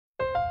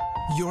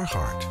Your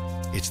heart.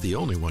 It's the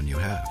only one you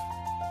have.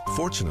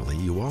 Fortunately,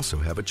 you also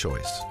have a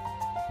choice.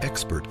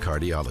 Expert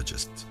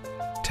cardiologists,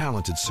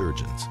 talented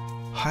surgeons,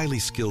 highly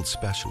skilled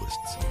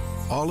specialists,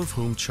 all of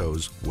whom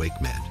chose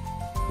WakeMed.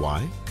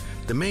 Why?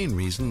 The main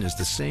reason is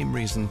the same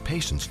reason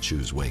patients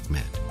choose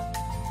WakeMed.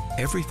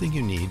 Everything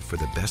you need for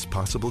the best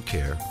possible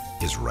care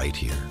is right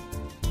here.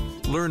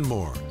 Learn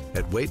more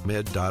at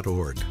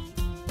wakemed.org.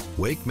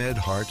 WakeMed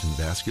Heart and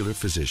Vascular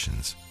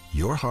Physicians.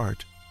 Your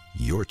heart,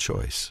 your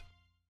choice.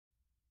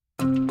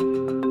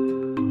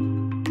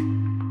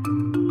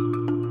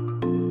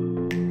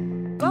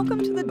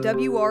 Welcome to the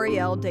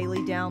WRAL Daily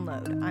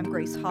Download. I'm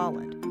Grace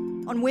Holland.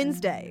 On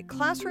Wednesday,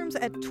 classrooms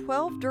at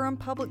 12 Durham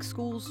Public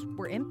Schools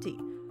were empty.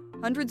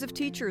 Hundreds of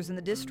teachers in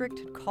the district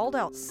had called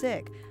out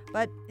sick,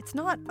 but it's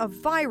not a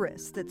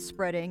virus that's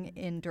spreading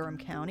in Durham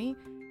County.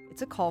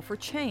 It's a call for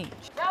change.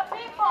 The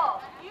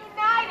people,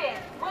 united,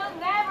 will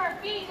never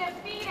be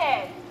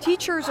defeated.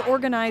 Teachers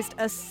organized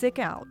a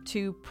sick-out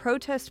to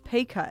protest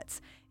pay cuts.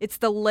 It's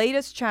the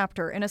latest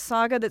chapter in a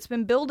saga that's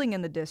been building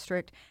in the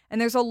district, and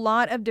there's a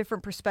lot of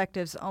different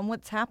perspectives on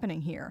what's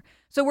happening here.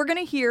 So we're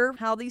going to hear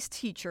how these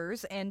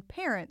teachers and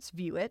parents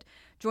view it.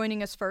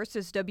 Joining us first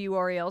is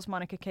WRAL's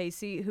Monica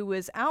Casey, who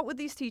was out with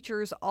these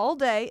teachers all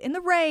day, in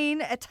the rain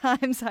at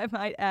times, I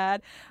might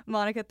add.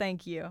 Monica,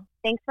 thank you.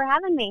 Thanks for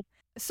having me.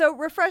 So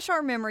refresh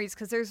our memories,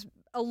 because there's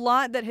a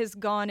lot that has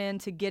gone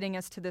into getting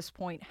us to this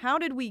point. How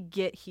did we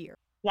get here?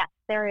 Yes,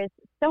 there is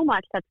so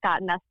much that's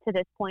gotten us to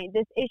this point.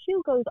 This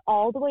issue goes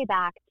all the way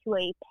back to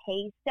a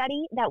pay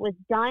study that was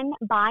done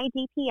by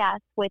DPS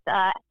with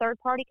a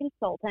third-party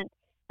consultant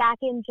back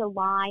in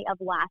July of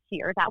last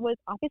year. That was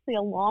obviously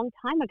a long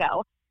time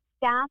ago.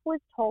 Staff was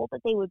told that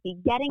they would be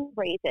getting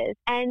raises,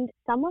 and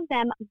some of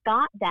them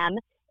got them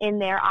in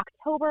their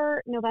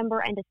October, November,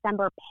 and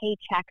December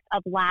paychecks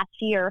of last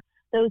year.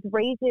 Those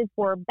raises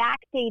were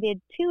backdated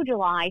to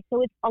July,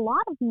 so it's a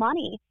lot of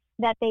money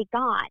that they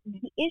got.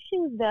 The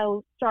issue,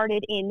 though,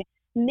 started in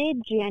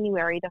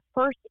mid-January. The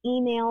first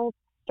emails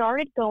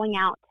started going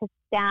out to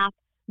staff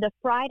the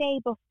Friday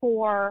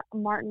before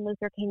Martin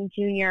Luther King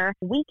Jr.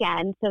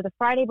 weekend, so the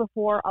Friday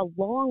before a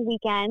long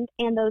weekend,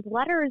 and those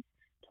letters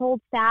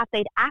told staff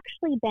they'd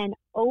actually been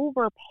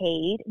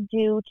overpaid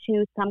due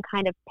to some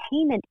kind of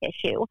payment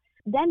issue.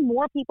 Then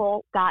more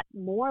people got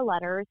more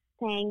letters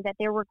saying that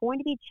there were going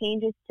to be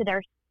changes to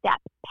their step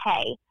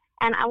pay.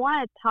 And I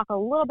want to talk a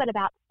little bit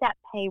about step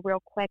pay real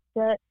quick.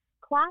 The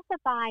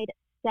classified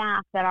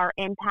staff that are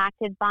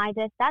impacted by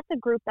this, that's a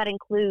group that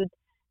includes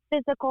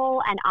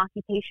physical and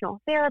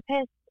occupational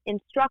therapists,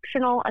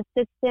 instructional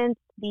assistants,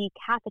 the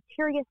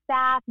cafeteria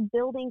staff,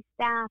 building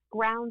staff,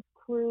 grounds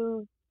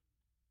crews,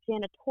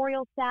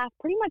 janitorial staff,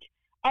 pretty much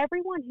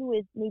everyone who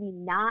is maybe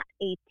not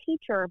a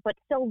teacher but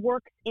still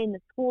works in the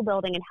school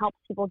building and helps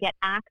people get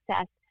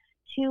access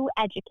to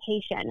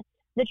education.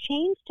 The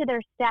change to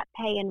their step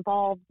pay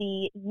involved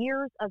the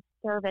years of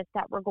service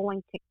that were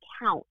going to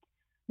count.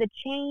 The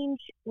change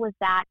was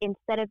that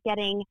instead of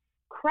getting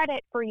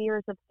credit for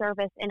years of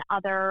service in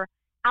other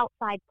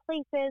outside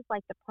places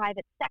like the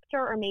private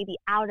sector or maybe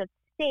out of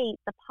state,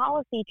 the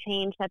policy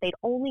changed that they'd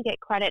only get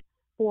credit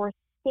for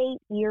state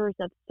years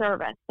of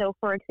service. So,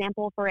 for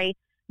example, for a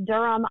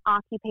Durham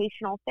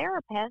occupational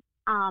therapist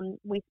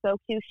we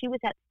spoke to, she was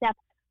at step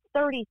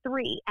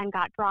 33 and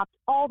got dropped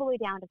all the way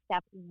down to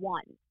step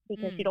 1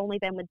 because she'd only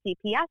been with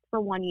DPS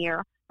for 1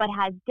 year, but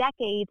had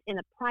decades in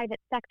the private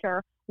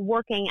sector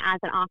working as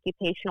an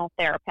occupational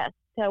therapist.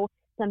 So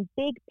some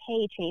big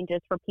pay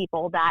changes for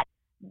people that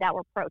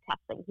were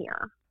protesting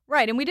here.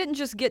 Right, and we didn't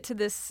just get to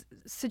this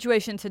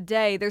situation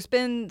today. There's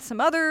been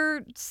some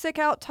other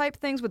sick-out type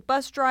things with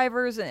bus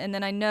drivers, and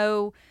then I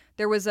know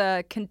there was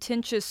a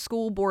contentious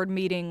school board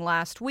meeting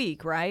last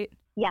week, right?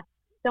 Yes,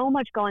 so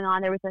much going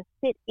on. There was a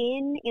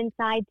sit-in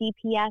inside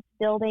DPS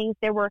buildings.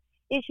 There were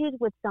issues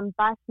with some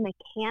bus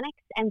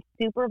mechanics and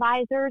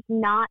supervisors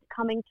not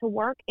coming to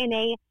work in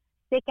a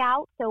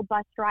sick-out, so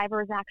bus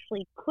drivers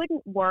actually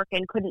couldn't work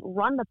and couldn't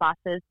run the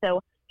buses,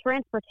 so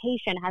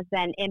transportation has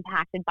been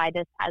impacted by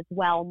this as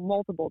well,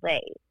 multiple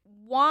days.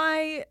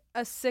 Why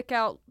a sick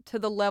out to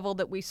the level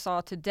that we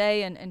saw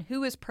today, and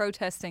who is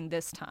protesting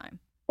this time?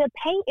 The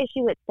pay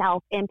issue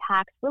itself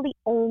impacts really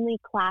only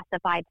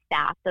classified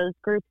staff, those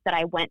groups that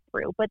I went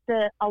through. But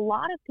a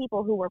lot of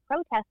people who were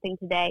protesting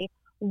today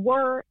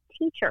were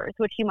teachers,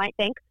 which you might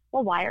think,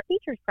 well, why are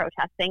teachers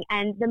protesting?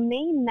 And the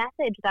main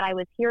message that I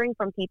was hearing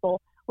from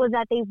people was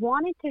that they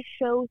wanted to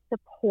show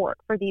support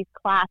for these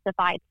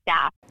classified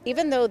staff.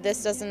 Even though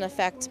this doesn't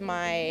affect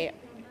my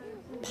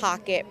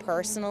pocket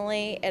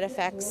personally, it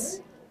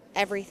affects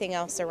everything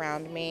else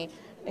around me,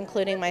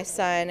 including my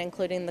son,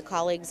 including the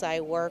colleagues I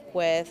work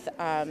with.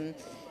 And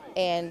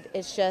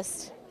it's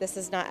just, this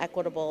is not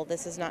equitable.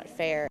 This is not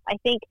fair. I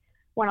think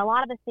when a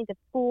lot of us think of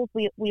schools,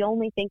 we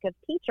only think of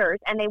teachers,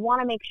 and they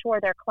want to make sure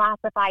their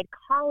classified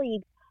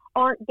colleagues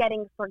aren't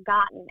getting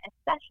forgotten,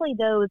 especially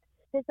those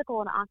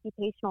physical and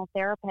occupational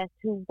therapists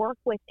who work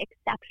with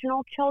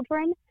exceptional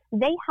children.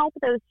 They help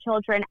those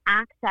children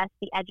access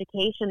the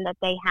education that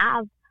they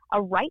have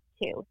a right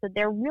to. So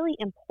they're really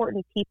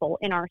important people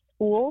in our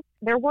schools.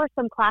 There were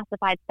some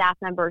classified staff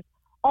members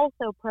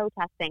also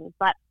protesting,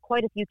 but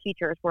quite a few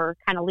teachers were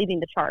kind of leading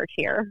the charge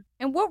here.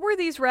 And what were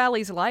these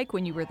rallies like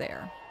when you were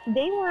there?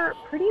 They were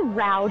pretty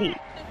rowdy.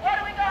 What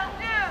are we gonna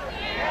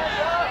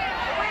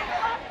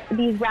do?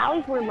 These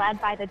rallies were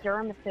led by the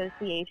Durham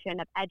Association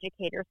of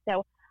Educators.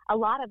 So a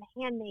lot of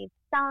handmade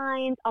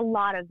signs, a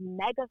lot of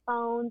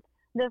megaphones.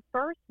 The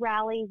first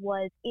rally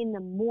was in the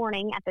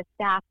morning at the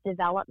Staff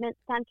Development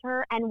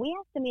Center, and we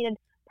estimated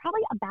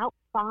probably about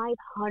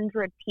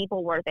 500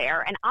 people were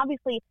there. And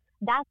obviously,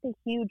 that's a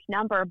huge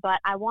number, but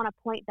I want to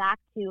point back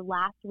to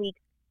last week's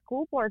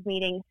school board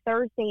meeting,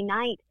 Thursday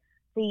night.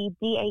 The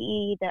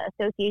DAE, the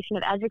Association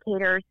of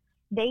Educators,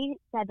 they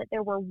said that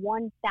there were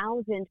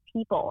 1,000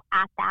 people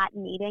at that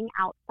meeting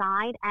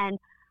outside, and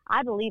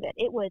I believe it.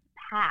 It was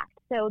packed.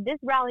 So this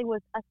rally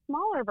was a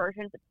smaller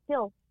version, but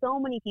still so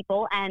many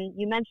people. And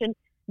you mentioned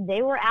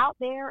they were out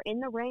there in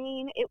the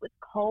rain. It was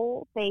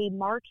cold. They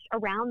marched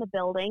around the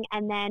building.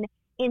 And then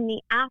in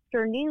the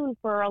afternoon,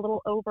 for a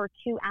little over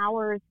 2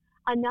 hours,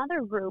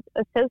 another group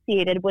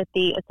associated with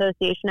the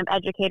Association of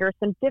Educators,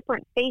 some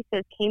different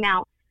faces came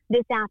out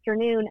this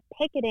afternoon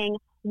picketing,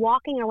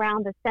 walking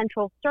around the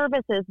Central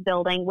Services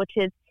building, which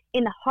is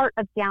in the heart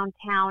of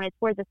downtown. It's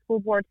where the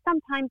school board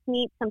sometimes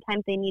meets,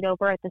 sometimes they meet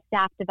over at the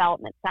Staff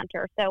Development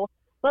Center. So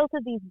both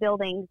of these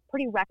buildings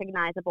pretty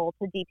recognizable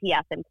to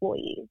DPS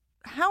employees.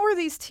 How are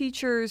these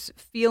teachers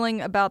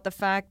feeling about the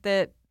fact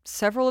that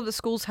several of the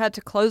schools had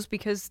to close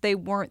because they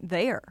weren't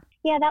there?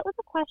 Yeah, that was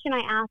a question I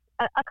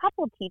asked a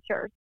couple of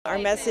teachers. Our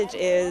message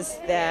is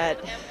that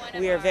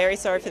we are very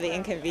sorry for the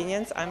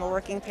inconvenience. I'm a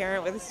working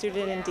parent with a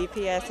student in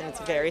DPS, and it's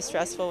very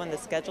stressful when the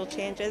schedule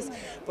changes,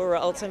 but we're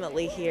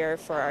ultimately here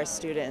for our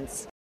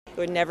students. It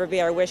would never be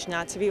our wish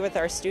not to be with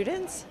our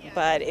students,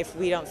 but if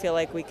we don't feel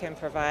like we can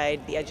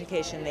provide the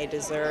education they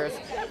deserve,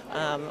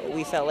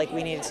 we felt like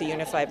we needed to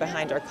unify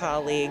behind our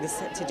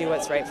colleagues to do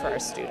what's right for our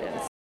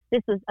students.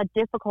 This was a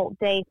difficult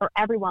day for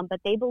everyone,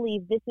 but they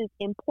believe this is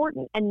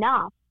important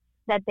enough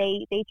that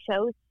they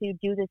chose to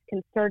do this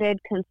concerted,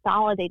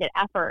 consolidated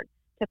effort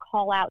to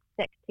call out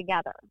sick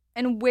together.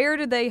 And where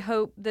do they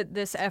hope that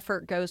this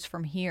effort goes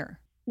from here?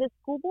 The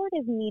school board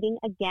is meeting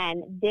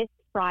again this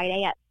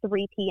Friday at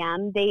 3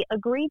 p.m. They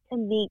agreed to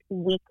meet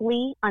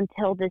weekly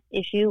until this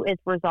issue is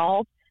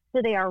resolved.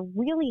 So they are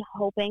really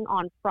hoping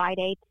on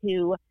Friday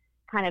to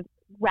kind of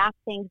wrap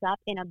things up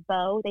in a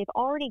bow. They've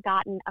already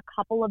gotten a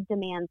couple of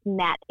demands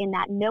met in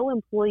that no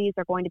employees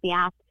are going to be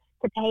asked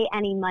to pay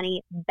any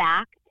money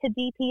back to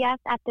DPS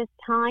at this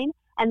time,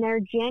 and their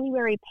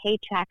January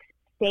paychecks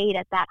stayed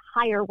at that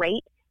higher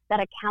rate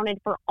that accounted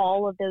for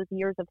all of those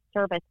years of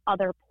service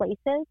other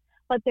places,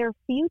 but their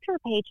future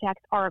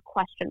paychecks are a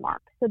question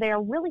mark. So they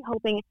are really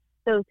hoping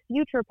those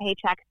future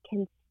paychecks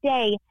can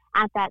stay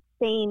at that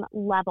same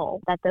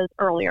level that those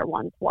earlier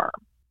ones were.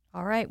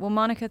 All right. Well,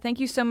 Monica, thank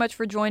you so much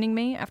for joining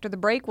me. After the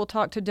break, we'll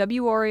talk to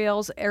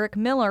WRAL's Eric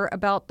Miller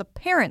about the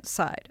parent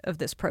side of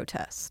this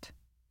protest.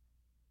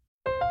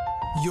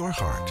 Your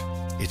heart.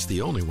 It's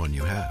the only one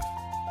you have.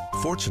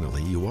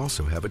 Fortunately, you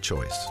also have a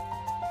choice.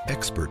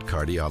 Expert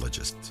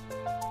cardiologists,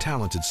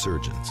 talented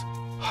surgeons,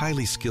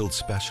 highly skilled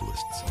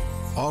specialists,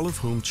 all of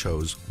whom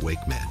chose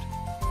WakeMed.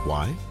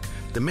 Why?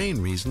 The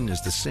main reason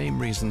is the same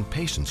reason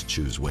patients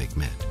choose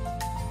WakeMed.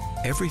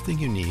 Everything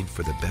you need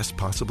for the best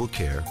possible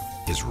care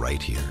is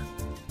right here.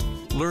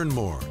 Learn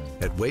more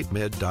at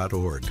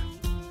wakemed.org.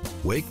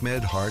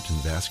 WakeMed Heart and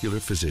Vascular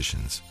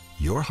Physicians.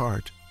 Your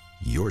heart,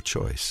 your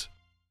choice.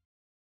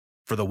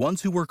 For the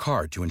ones who work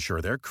hard to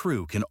ensure their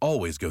crew can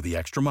always go the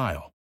extra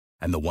mile,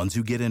 and the ones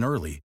who get in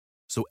early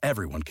so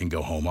everyone can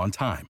go home on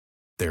time,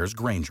 there's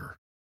Grainger,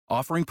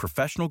 offering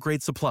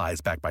professional-grade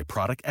supplies backed by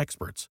product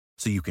experts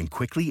so you can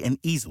quickly and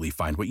easily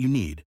find what you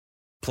need.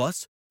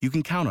 Plus, you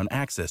can count on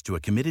access to a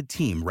committed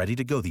team ready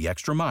to go the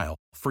extra mile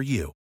for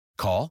you.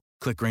 Call,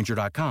 click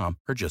Grainger.com,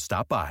 or just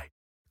stop by.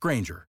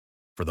 Grainger,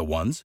 for the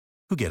ones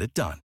who get it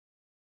done.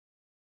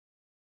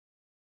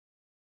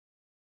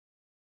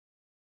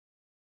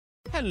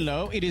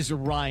 Hello, it is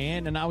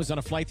Ryan, and I was on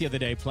a flight the other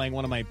day playing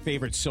one of my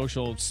favorite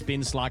social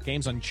spin slot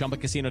games on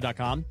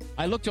ChumbaCasino.com.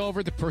 I looked over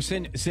at the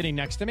person sitting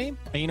next to me,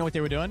 and you know what they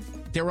were doing?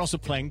 They were also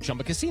playing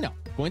Chumba Casino.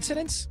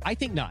 Coincidence? I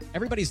think not.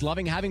 Everybody's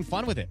loving having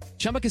fun with it.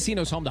 Chumba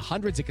Casino is home to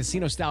hundreds of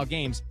casino-style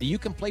games that you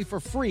can play for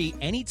free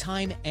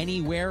anytime,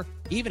 anywhere,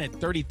 even at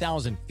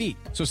 30,000 feet.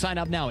 So sign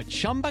up now at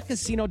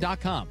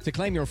ChumbaCasino.com to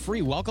claim your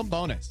free welcome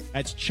bonus.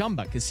 That's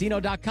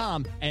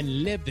ChumbaCasino.com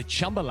and live the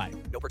Chumba life.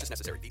 No purchase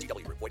necessary.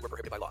 VGW. Void where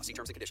prohibited by law. See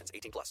terms and conditions.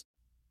 18+.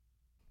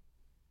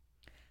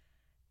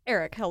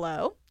 Eric,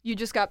 hello. You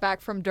just got back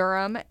from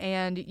Durham,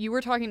 and you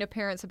were talking to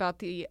parents about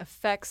the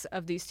effects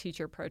of these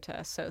teacher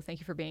protests. So thank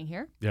you for being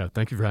here. Yeah,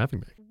 thank you for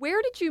having me. Where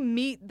did you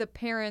meet the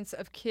parents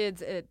of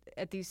kids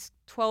at these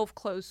 12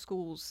 closed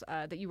schools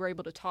that you were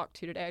able to talk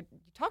to today? You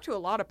talked to a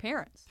lot of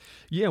parents.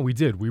 Yeah, we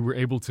did. We were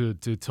able to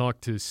talk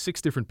to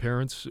 6 different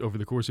parents over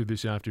the course of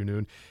this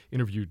afternoon,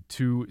 interviewed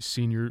 2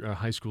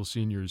 high school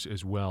seniors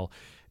as well.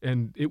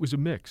 And it was a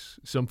mix.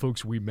 Some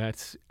folks we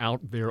met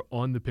out there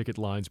on the picket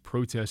lines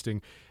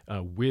protesting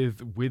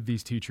with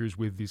these teachers,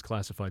 with these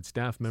classified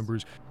staff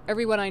members.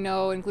 Everyone I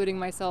know, including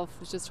myself,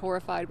 is just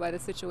horrified by the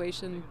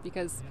situation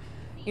because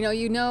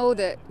you know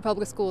that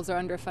public schools are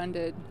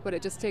underfunded, but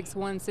it just takes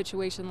one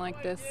situation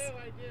like this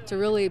to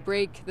really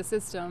break the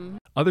system.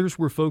 Others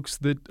were folks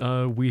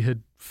that we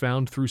had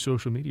found through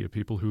social media,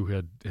 people who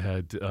had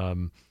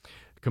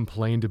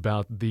complained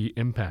about the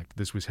impact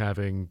this was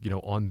having,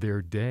 on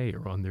their day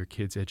or on their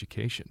kids'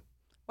 education.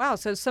 Wow,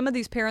 so some of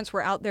these parents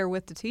were out there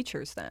with the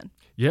teachers then.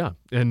 Yeah,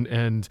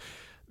 and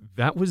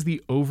that was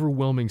the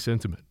overwhelming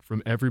sentiment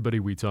from everybody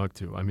we talked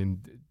to. I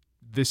mean,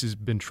 this has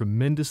been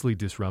tremendously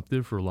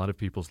disruptive for a lot of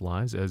people's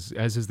lives, as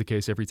is the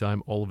case every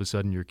time all of a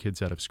sudden your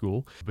kid's out of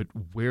school. But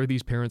where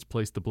these parents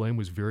placed the blame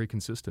was very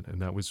consistent,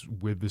 and that was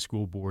with the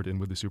school board and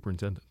with the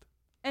superintendent.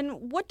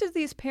 And what do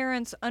these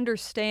parents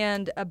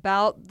understand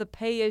about the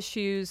pay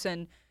issues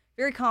and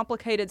very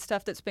complicated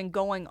stuff that's been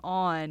going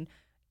on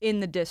in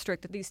the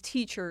district that these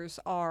teachers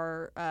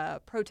are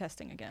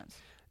protesting against?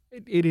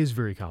 It is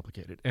very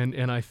complicated.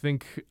 And I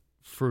think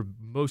for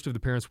most of the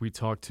parents we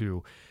talked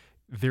to,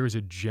 there is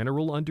a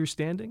general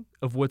understanding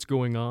of what's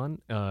going on,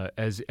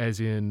 as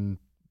in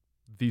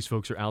these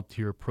folks are out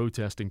here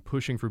protesting,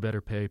 pushing for better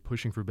pay,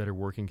 pushing for better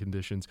working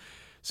conditions.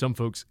 Some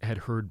folks had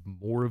heard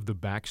more of the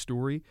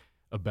backstory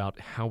about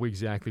how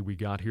exactly we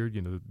got here,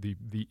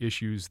 the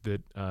issues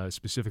that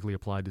specifically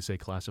applied to, say,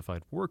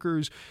 classified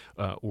workers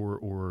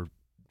or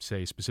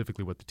say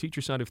specifically what the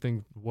teacher side of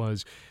things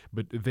was.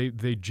 But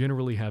they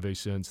generally have a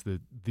sense that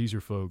these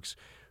are folks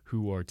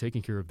who are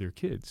taking care of their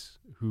kids,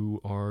 who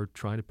are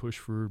trying to push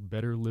for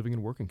better living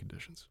and working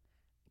conditions.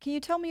 Can you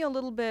tell me a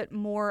little bit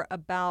more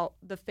about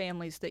the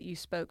families that you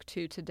spoke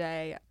to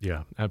today?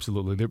 Yeah,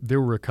 absolutely.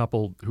 There were a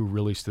couple who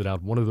really stood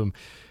out. One of them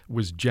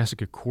was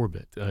Jessica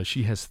Corbett.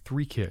 She has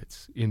 3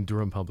 kids in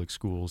Durham Public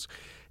Schools,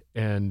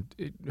 and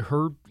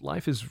her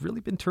life has really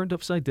been turned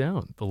upside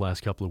down the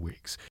last couple of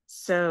weeks.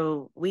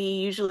 So we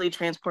usually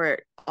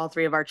transport all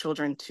 3 of our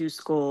children to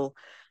school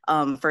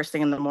first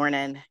thing in the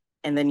morning.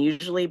 And then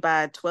usually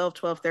by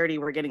 12:30,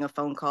 we're getting a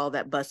phone call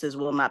that buses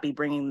will not be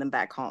bringing them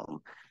back home.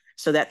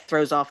 So that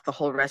throws off the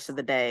whole rest of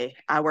the day.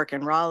 I work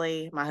in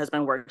Raleigh. My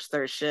husband works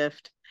 3rd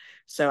shift.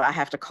 So I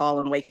have to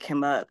call and wake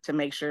him up to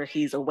make sure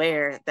he's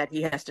aware that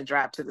he has to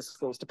drive to the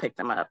schools to pick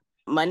them up.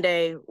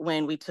 Monday,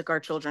 when we took our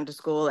children to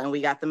school and we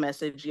got the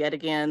message yet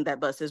again that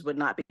buses would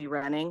not be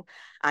running,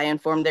 I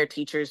informed their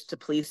teachers to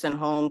please send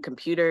home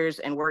computers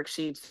and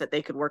worksheets that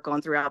they could work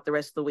on throughout the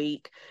rest of the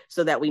week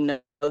so that we know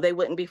they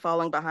wouldn't be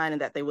falling behind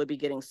and that they would be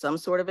getting some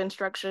sort of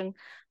instruction.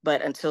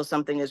 But until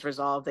something is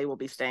resolved, they will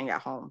be staying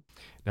at home.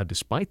 Now,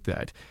 despite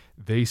that,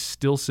 they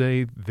still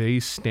say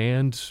they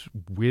stand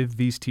with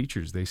these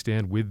teachers. They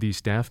stand with these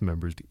staff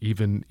members,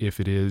 even if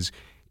it is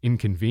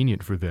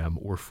inconvenient for them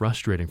or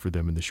frustrating for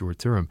them in the short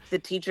term. The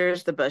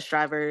teachers, the bus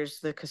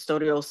drivers, the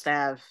custodial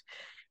staff,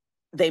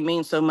 they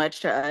mean so much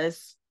to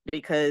us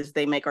because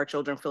they make our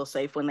children feel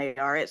safe when they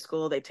are at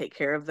school. They take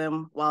care of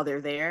them while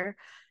they're there,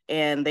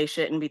 and they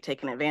shouldn't be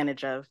taken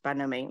advantage of by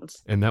no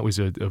means. And that was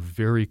a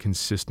very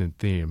consistent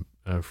theme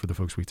for the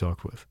folks we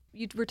talked with.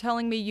 You were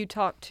telling me you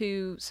talked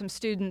to some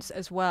students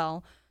as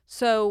well.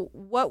 So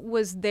what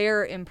was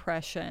their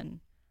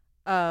impression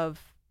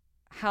of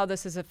how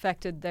this has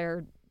affected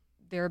their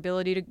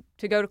ability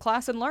to go to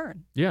class and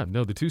learn? Yeah,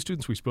 no, the 2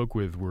 students we spoke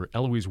with were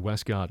Eloise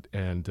Westcott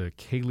and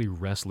Kaylee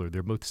Ressler.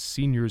 They're both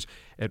seniors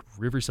at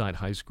Riverside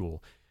High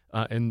School.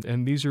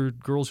 And these are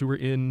girls who were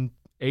in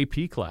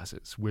AP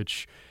classes,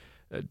 which,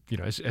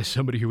 as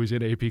somebody who was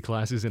in AP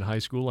classes in high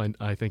school, and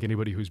I think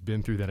anybody who's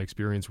been through that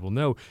experience will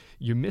know,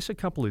 you miss a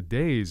couple of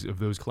days of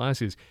those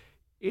classes.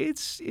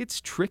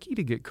 It's tricky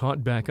to get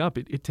caught back up.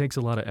 It takes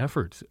a lot of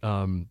effort.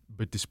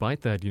 But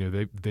despite that,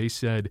 they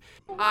said,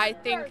 I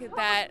think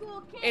that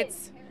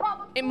it's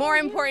more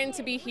important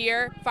to be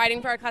here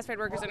fighting for our classified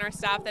workers and our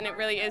staff than it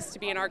really is to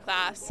be in our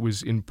class. It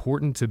was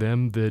important to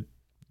them that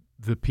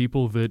the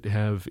people that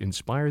have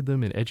inspired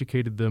them and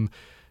educated them,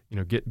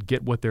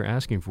 get what they're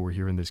asking for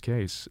here in this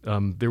case.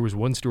 There was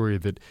one story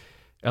that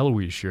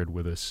Eloise shared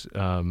with us,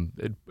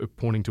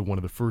 pointing to one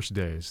of the first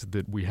days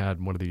that we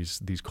had one of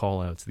these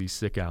call-outs, these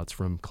sick-outs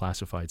from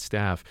classified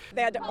staff.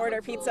 They had to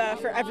order pizza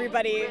for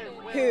everybody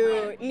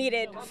who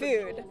needed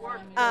food.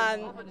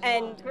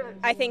 And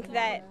I think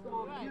that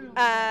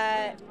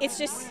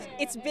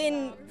it's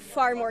been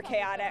far more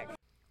chaotic.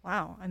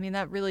 Wow. I mean,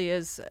 that really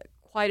is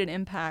quite an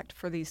impact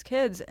for these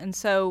kids. And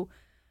so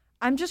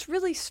I'm just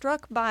really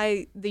struck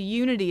by the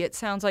unity it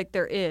sounds like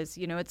there is.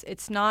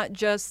 It's not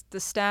just the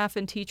staff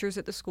and teachers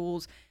at the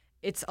schools.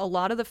 It's a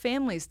lot of the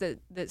families that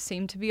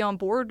seem to be on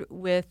board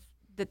with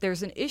that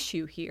there's an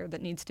issue here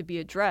that needs to be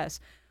addressed.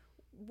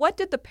 What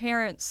did the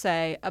parents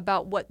say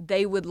about what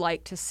they would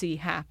like to see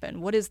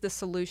happen? What is the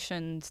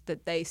solutions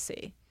that they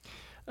see?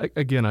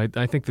 Again,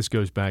 I think this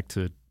goes back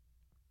to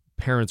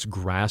parents'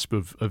 grasp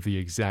of the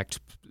exact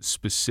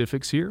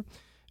specifics here,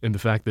 and the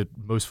fact that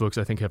most folks,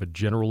 I think, have a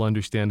general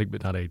understanding,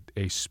 but not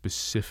a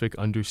specific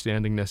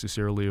understanding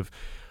necessarily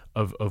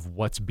of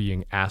what's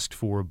being asked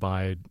for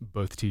by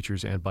both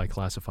teachers and by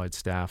classified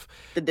staff.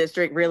 The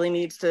district really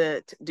needs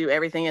to do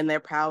everything in their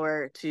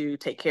power to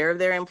take care of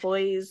their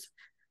employees,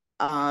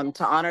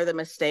 to honor the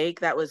mistake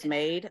that was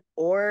made,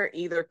 or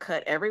either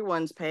cut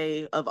everyone's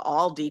pay of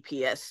all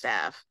DPS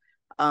staff,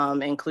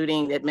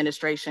 including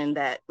administration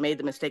that made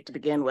the mistake to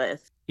begin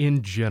with.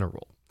 In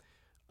general,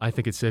 I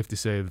think it's safe to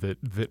say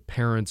that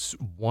parents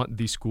want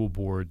the school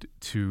board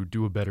to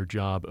do a better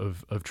job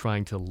of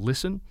trying to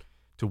listen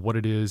to what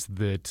it is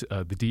that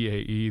the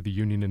DAE, the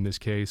union in this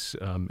case,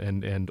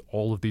 and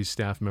all of these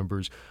staff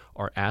members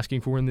are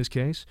asking for in this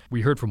case.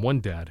 We heard from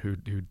one dad who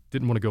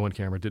didn't want to go on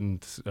camera,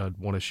 didn't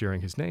want to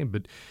sharing his name,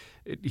 but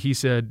he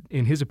said,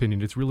 in his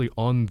opinion, it's really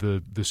on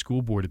the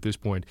school board at this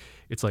point.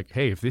 It's like,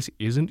 hey, if this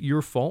isn't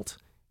your fault,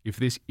 if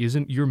this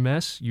isn't your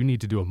mess, you need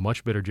to do a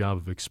much better job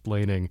of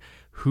explaining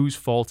whose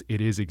fault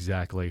it is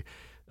exactly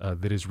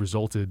that has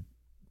resulted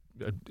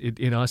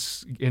in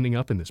us ending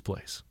up in this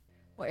place.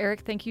 Well,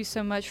 Eric, thank you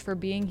so much for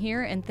being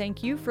here, and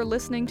thank you for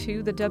listening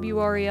to the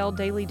WRAL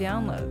Daily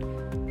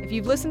Download. If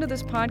you've listened to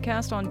this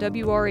podcast on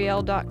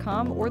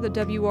WRAL.com or the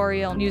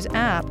WRAL News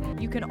app,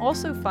 you can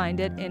also find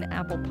it in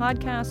Apple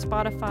Podcasts,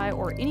 Spotify,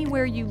 or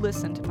anywhere you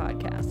listen to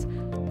podcasts.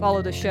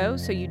 Follow the show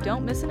so you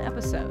don't miss an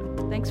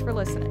episode. Thanks for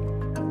listening.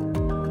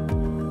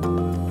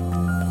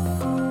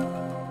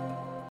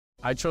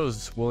 I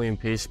chose William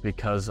Peace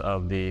because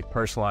of the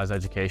personalized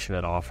education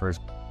it offers,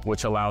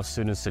 which allows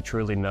students to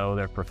truly know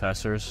their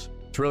professors.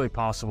 It's really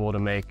possible to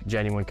make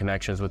genuine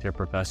connections with your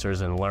professors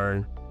and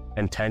learn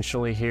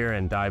intentionally here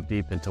and dive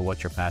deep into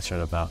what you're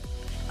passionate about.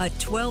 A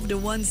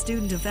 12-to-1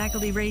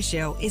 student-to-faculty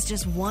ratio is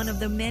just one of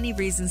the many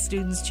reasons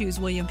students choose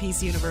William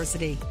Peace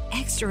University.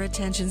 Extra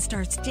attention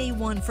starts day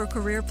one for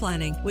career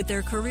planning with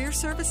their Career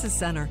Services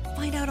Center.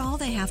 Find out all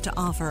they have to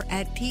offer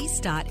at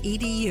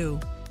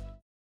peace.edu.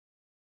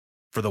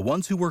 For the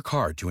ones who work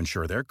hard to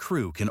ensure their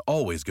crew can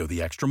always go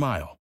the extra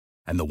mile,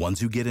 and the ones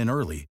who get in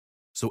early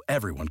so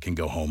everyone can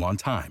go home on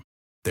time,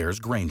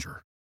 there's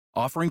Grainger,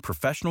 offering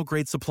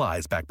professional-grade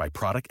supplies backed by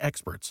product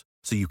experts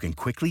so you can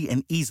quickly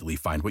and easily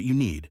find what you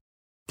need.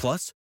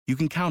 Plus, you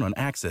can count on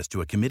access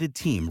to a committed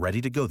team ready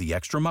to go the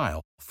extra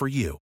mile for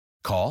you.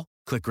 Call,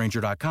 click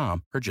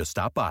Grainger.com, or just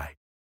stop by.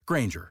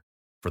 Grainger,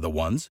 for the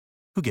ones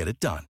who get it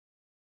done.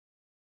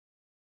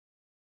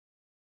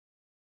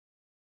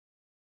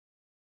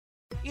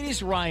 It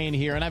is Ryan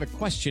here, and I have a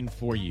question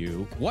for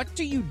you. What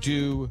do you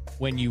do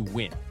when you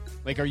win?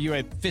 Like, are you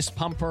a fist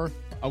pumper,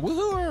 a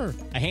woohooer,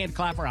 a hand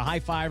clapper, a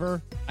high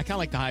fiver? I kind of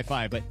like the high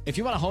five, but if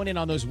you want to hone in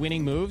on those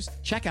winning moves,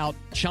 check out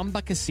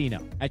Chumba Casino.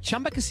 At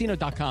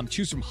ChumbaCasino.com,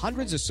 choose from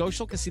hundreds of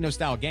social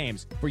casino-style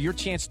games for your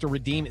chance to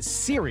redeem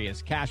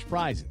serious cash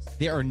prizes.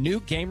 There are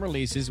new game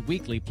releases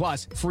weekly,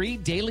 plus free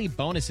daily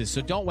bonuses,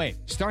 so don't wait.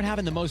 Start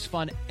having the most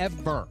fun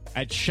ever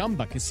at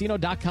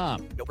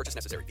ChumbaCasino.com. No purchase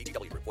necessary.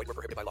 VGW Group. Void where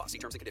prohibited by law. See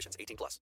terms and conditions. 18+.